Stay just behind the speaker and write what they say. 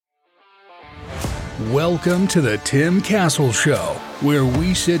Welcome to the Tim Castle Show, where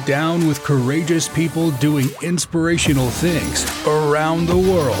we sit down with courageous people doing inspirational things around the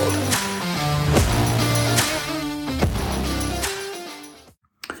world.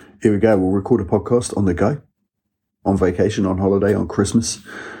 Here we go. We'll record a podcast on the go, on vacation, on holiday, on Christmas.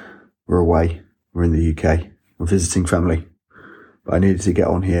 We're away. We're in the UK. We're visiting family. But I needed to get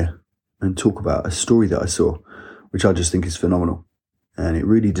on here and talk about a story that I saw, which I just think is phenomenal. And it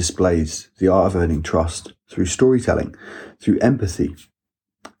really displays the art of earning trust through storytelling, through empathy.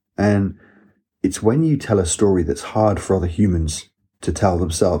 And it's when you tell a story that's hard for other humans to tell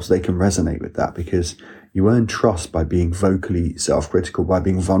themselves, they can resonate with that because you earn trust by being vocally self-critical, by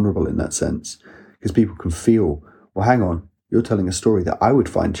being vulnerable in that sense. Because people can feel, well, hang on, you're telling a story that I would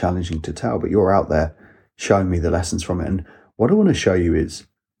find challenging to tell, but you're out there showing me the lessons from it. And what I want to show you is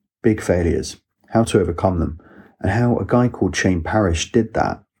big failures, how to overcome them, and how a guy called Shane Parrish did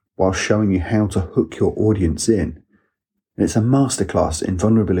that while showing you how to hook your audience in. And it's a masterclass in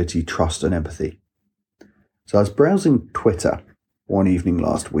vulnerability, trust, and empathy. So I was browsing Twitter one evening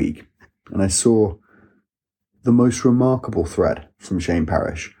last week, and I saw the most remarkable thread from Shane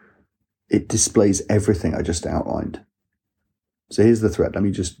Parrish. It displays everything I just outlined. So here's the thread. Let me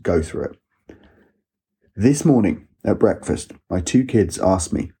just go through it. This morning at breakfast, my two kids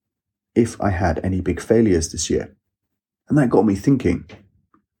asked me if I had any big failures this year. And that got me thinking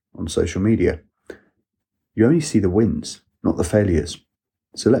on social media. You only see the wins, not the failures.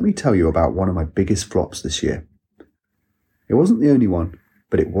 So let me tell you about one of my biggest flops this year. It wasn't the only one,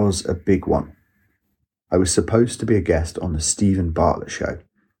 but it was a big one. I was supposed to be a guest on the Stephen Bartlett show.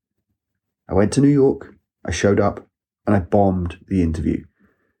 I went to New York, I showed up, and I bombed the interview.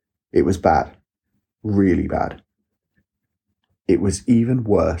 It was bad, really bad. It was even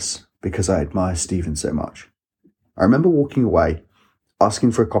worse because I admire Stephen so much. I remember walking away,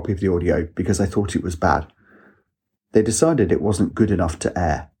 asking for a copy of the audio because I thought it was bad. They decided it wasn't good enough to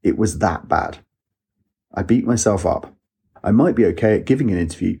air. It was that bad. I beat myself up. I might be okay at giving an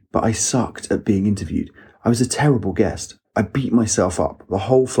interview, but I sucked at being interviewed. I was a terrible guest. I beat myself up the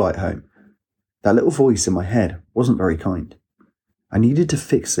whole flight home. That little voice in my head wasn't very kind. I needed to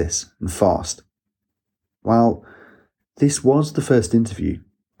fix this, and fast. While this was the first interview,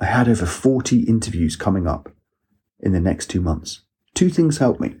 I had over 40 interviews coming up in the next 2 months. Two things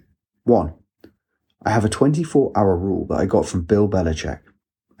helped me. One, I have a 24-hour rule that I got from Bill Belichick.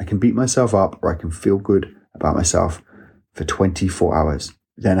 I can beat myself up or I can feel good about myself for 24 hours.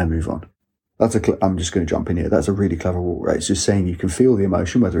 Then I move on. I'm just going to jump in here. That's a really clever rule, right? It's just saying you can feel the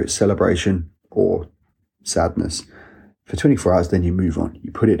emotion, whether it's celebration or sadness, for 24 hours, then you move on.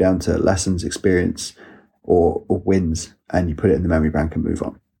 You put it down to lessons, experience, or wins, and you put it in the memory bank and move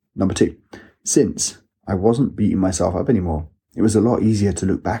on. Number two, since I wasn't beating myself up anymore, it was a lot easier to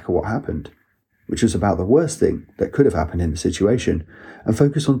look back at what happened, which was about the worst thing that could have happened in the situation, and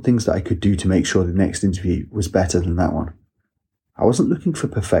focus on things that I could do to make sure the next interview was better than that one. I wasn't looking for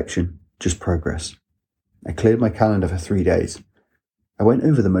perfection, just progress. I cleared my calendar for 3 days. I went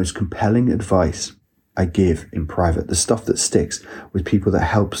over the most compelling advice I give in private, the stuff that sticks with people that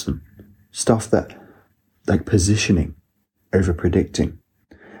helps them, stuff that, like positioning over predicting.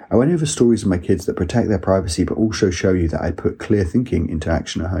 I went over stories of my kids that protect their privacy but also show you that I put clear thinking into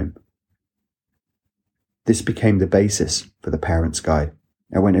action at home. This became the basis for the Parents Guide.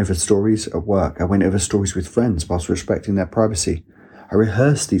 I went over stories at work. I went over stories with friends whilst respecting their privacy. I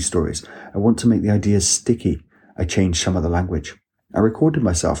rehearsed these stories. I want to make the ideas sticky. I changed some of the language. I recorded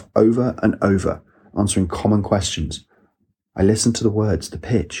myself over and over, answering common questions. I listened to the words, the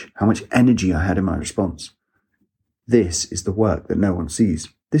pitch, how much energy I had in my response. This is the work that no one sees.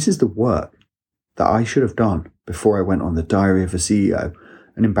 This is the work that I should have done before I went on the Diary of a CEO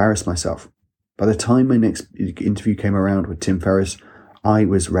and embarrassed myself. By the time my next interview came around with Tim Ferriss, I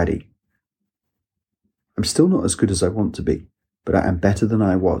was ready. I'm still not as good as I want to be, but I am better than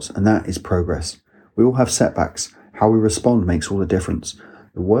I was, and that is progress. We all have setbacks. How we respond makes all the difference.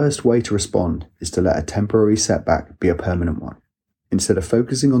 The worst way to respond is to let a temporary setback be a permanent one. Instead of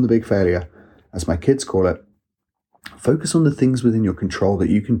focusing on the big failure, as my kids call it, focus on the things within your control that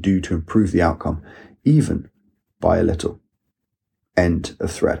you can do to improve the outcome, even by a little. End of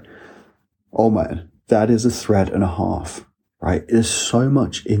thread. Oh man, that is a thread and a half, right? There's so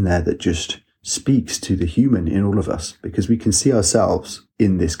much in there that just speaks to the human in all of us because we can see ourselves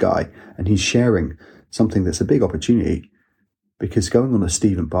in this guy and he's sharing something that's a big opportunity because going on a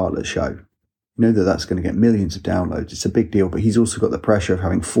Stephen Bartlett show, you know that's going to get millions of downloads. It's a big deal, but he's also got the pressure of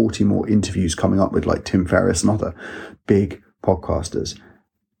having 40 more interviews coming up with like Tim Ferriss and other big podcasters.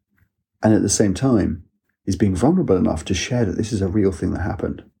 And at the same time, is being vulnerable enough to share that this is a real thing that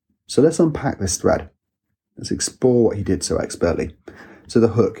happened. So let's unpack this thread. Let's explore what he did so expertly. So the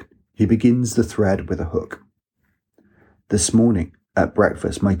hook. He begins the thread with a hook. This morning at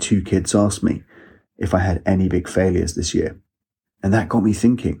breakfast, my 2 kids asked me if I had any big failures this year. And that got me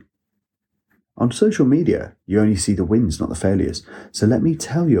thinking. On social media, you only see the wins, not the failures. So let me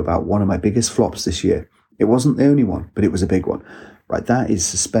tell you about one of my biggest flops this year. It wasn't the only one, but it was a big one. Right, that is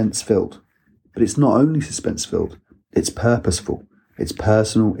suspense-filled. But it's not only suspense-filled, it's purposeful. It's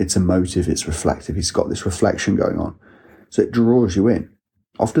personal, it's emotive, it's reflective. He's got this reflection going on. So it draws you in.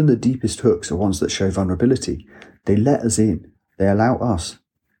 Often the deepest hooks are ones that show vulnerability. They let us in. They allow us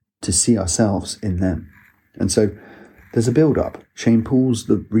to see ourselves in them. And so there's a build-up. Shane pulls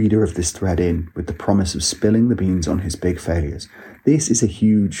the reader of this thread in with the promise of spilling the beans on his big failures. This is a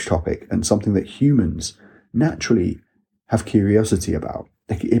huge topic and something that humans naturally have curiosity about.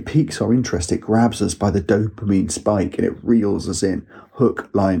 It piques our interest. It grabs us by the dopamine spike and it reels us in, hook,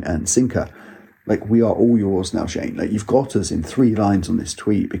 line, and sinker. Like, we are all yours now, Shane. Like, you've got us in 3 lines on this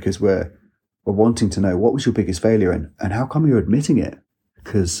tweet because we're wanting to know what was your biggest failure and how come you're admitting it?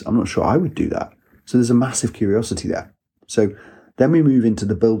 Because I'm not sure I would do that. So there's a massive curiosity there. So then we move into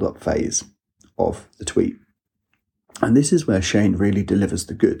the build-up phase of the tweet. And this is where Shane really delivers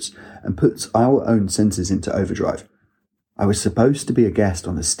the goods and puts our own senses into overdrive. I was supposed to be a guest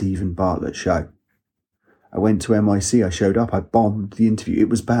on the Stephen Bartlett show. I went to MIC, I showed up, I bombed the interview. It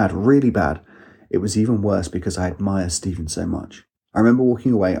was bad, really bad. It was even worse because I admire Stephen so much. I remember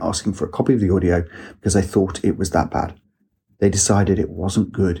walking away asking for a copy of the audio because I thought it was that bad. They decided it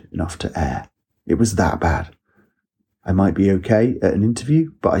wasn't good enough to air. It was that bad. I might be okay at an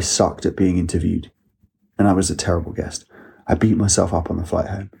interview, but I sucked at being interviewed. And I was a terrible guest. I beat myself up on the flight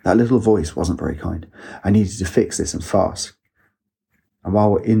home. That little voice wasn't very kind. I needed to fix this and fast. And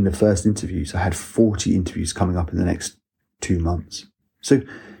while we're in the first interviews, I had 40 interviews coming up in the next 2 months. So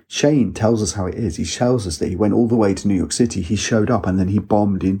Shane tells us how it is. He tells us that he went all the way to New York City. He showed up and then he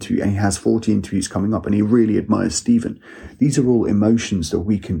bombed into, and he has 40 interviews coming up and he really admires Stephen. These are all emotions that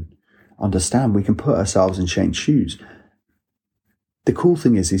we can understand. We can put ourselves in Shane's shoes. The cool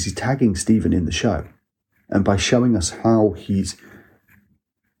thing is he's tagging Stephen in the show. And by showing us how he's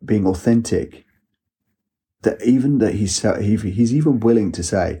being authentic, that he's even willing to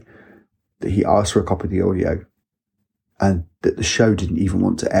say that he asked for a copy of the audio and that the show didn't even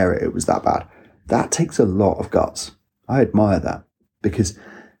want to air it. It was that bad. That takes a lot of guts. I admire that because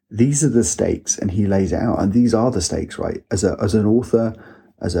these are the stakes and he lays it out. And these are the stakes, right? As an author,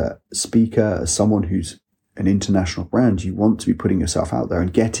 as a speaker, as someone who's an international brand, you want to be putting yourself out there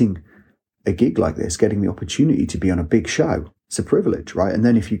and getting a gig like this, getting the opportunity to be on a big show. It's a privilege, right? And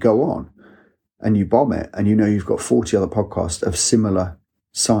then if you go on and you bomb it and you know you've got 40 other podcasts of similar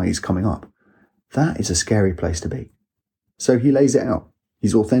size coming up, that is a scary place to be. So he lays it out.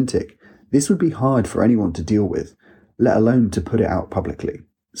 He's authentic. This would be hard for anyone to deal with, let alone to put it out publicly.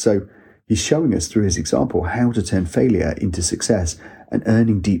 So he's showing us through his example how to turn failure into success and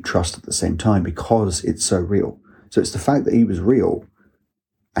earning deep trust at the same time because it's so real. So it's the fact that he was real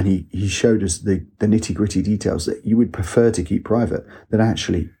and he showed us the nitty-gritty details that you would prefer to keep private, that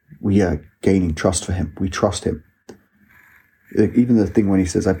actually we are gaining trust for him. We trust him. Even the thing when he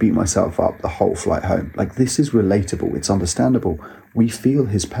says, I beat myself up the whole flight home. Like, this is relatable. It's understandable. We feel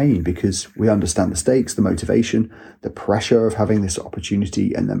his pain because we understand the stakes, the motivation, the pressure of having this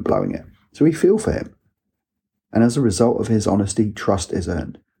opportunity and then blowing it. So we feel for him. And as a result of his honesty, trust is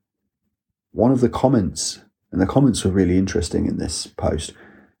earned. One of the comments, and the comments were really interesting in this post,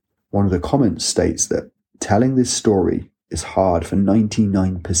 one of the comments states that telling this story is hard for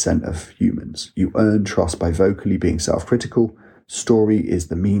 99% of humans. You earn trust by vocally being self-critical. Story is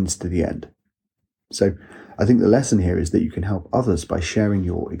the means to the end. So I think the lesson here is that you can help others by sharing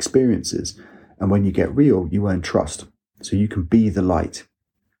your experiences. And when you get real, you earn trust. So you can be the light.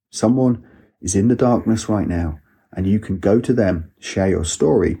 Someone is in the darkness right now, and you can go to them, share your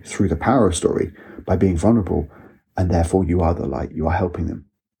story through the power of story by being vulnerable, and therefore you are the light. You are helping them.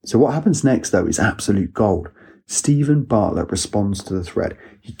 So what happens next, though, is absolute gold. Stephen Bartlett responds to the thread.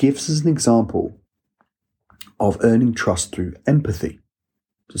 He gives us an example of earning trust through empathy.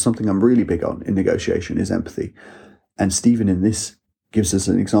 So something I'm really big on in negotiation is empathy. And Stephen in this gives us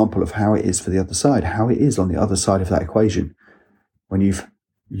an example of how it is for the other side, how it is on the other side of that equation. When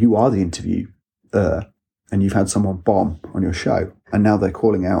you are the interviewer and you've had someone bomb on your show and now they're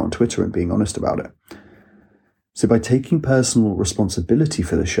calling out on Twitter and being honest about it. So by taking personal responsibility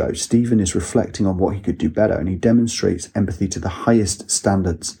for the show, Stephen is reflecting on what he could do better, and he demonstrates empathy to the highest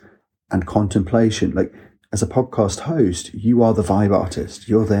standards and contemplation. Like, as a podcast host, you are the vibe artist.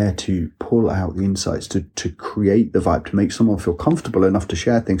 You're there to pull out the insights, to create the vibe, to make someone feel comfortable enough to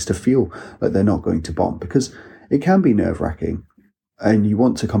share things, to feel like they're not going to bomb, because it can be nerve-wracking and you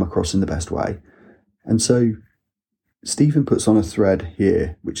want to come across in the best way. And so Stephen puts on a thread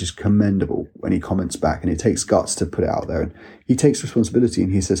here, which is commendable when he comments back, and it takes guts to put it out there. And he takes responsibility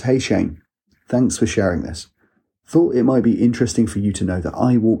and he says, "Hey, Shane, thanks for sharing this. Thought it might be interesting for you to know that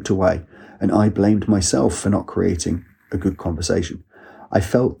I walked away and I blamed myself for not creating a good conversation. I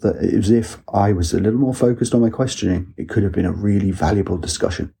felt that as if I was a little more focused on my questioning, it could have been a really valuable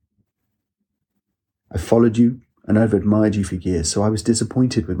discussion. I followed you and I've admired you for years, so I was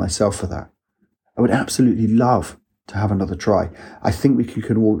disappointed with myself for that. I would absolutely love to have another try. I think we can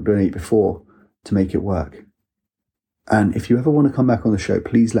coordinate before to make it work. And if you ever want to come back on the show,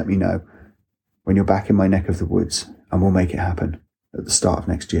 please let me know when you're back in my neck of the woods, and we'll make it happen at the start of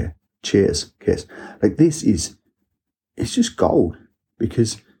next year. Cheers, kiss." Like, this is, it's just gold,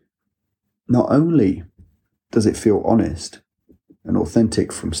 because not only does it feel honest and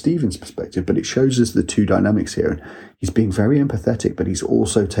authentic from Stephen's perspective, but it shows us the two dynamics here. And he's being very empathetic, but he's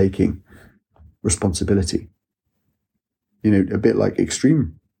also taking responsibility. You know, a bit like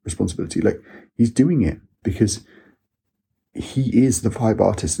extreme responsibility. Like, he's doing it because he is the vibe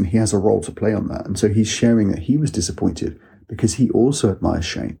artist and he has a role to play on that. And so he's sharing that he was disappointed because he also admires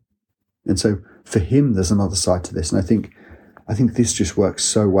Shane. And so for him, there's another side to this. And I think this just works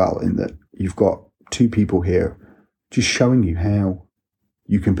so well in that you've got two people here just showing you how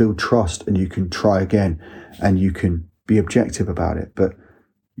you can build trust and you can try again and you can be objective about it, but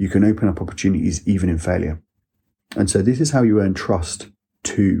you can open up opportunities even in failure. And so this is how you earn trust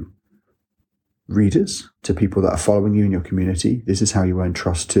to readers, to people that are following you in your community. This is how you earn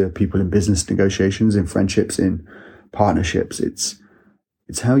trust to people in business negotiations, in friendships, in partnerships. It's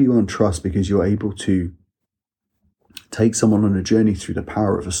how you earn trust because you're able to take someone on a journey through the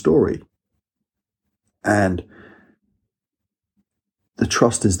power of a story. And the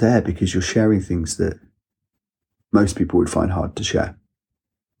trust is there because you're sharing things that most people would find hard to share.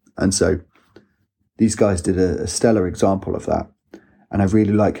 And so these guys did a stellar example of that. And I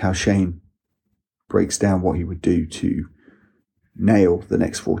really like how Shane breaks down what he would do to nail the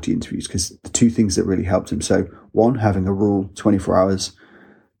next 40 interviews, because the two things that really helped him. So one, having a rule, 24 hours.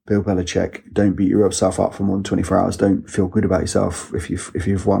 Bill Belichick, don't beat yourself up for more than 24 hours. Don't feel good about yourself if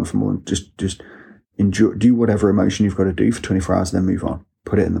you've won for more than just enjoy, do whatever emotion you've got to do for 24 hours, then move on.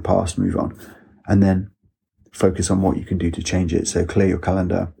 Put it in the past, move on. And then focus on what you can do to change it. So clear your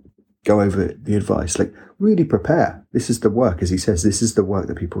calendar, go over the advice, like really prepare. This is the work, as he says, this is the work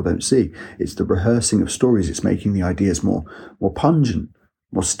that people don't see. It's the rehearsing of stories. It's making the ideas more pungent,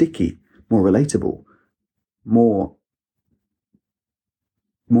 more sticky, more relatable, more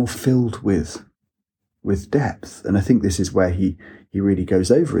filled with depth. And I think this is where he really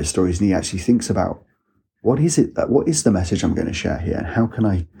goes over his stories and he actually thinks about what is the message I'm going to share here, and how can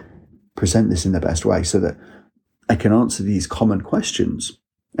I present this in the best way so that I can answer these common questions.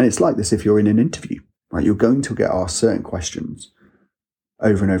 And it's like this if you're in an interview, right? You're going to get asked certain questions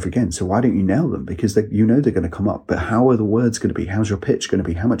over and over again. So why don't you nail them? Because they're going to come up. But how are the words going to be? How's your pitch going to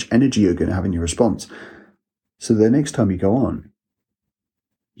be? How much energy you're going to have in your response? So the next time you go on,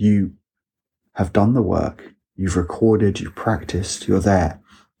 you have done the work, you've recorded, you've practiced, you're there,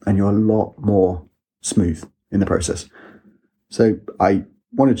 and you're a lot more smooth in the process. So I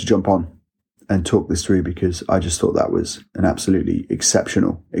wanted to jump on and talk this through because I just thought that was an absolutely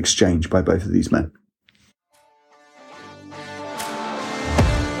exceptional exchange by both of these men.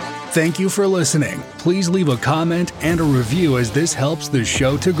 Thank you for listening. Please leave a comment and a review as this helps the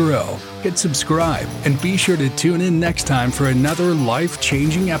show to grow. Hit subscribe and be sure to tune in next time for another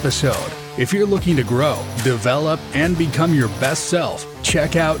life-changing episode. If you're looking to grow, develop, and become your best self,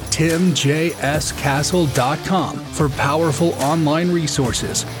 check out timjscastle.com for powerful online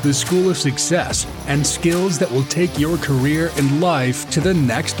resources, the School of Success, and skills that will take your career and life to the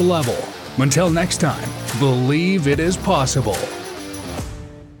next level. Until next time, believe it is possible.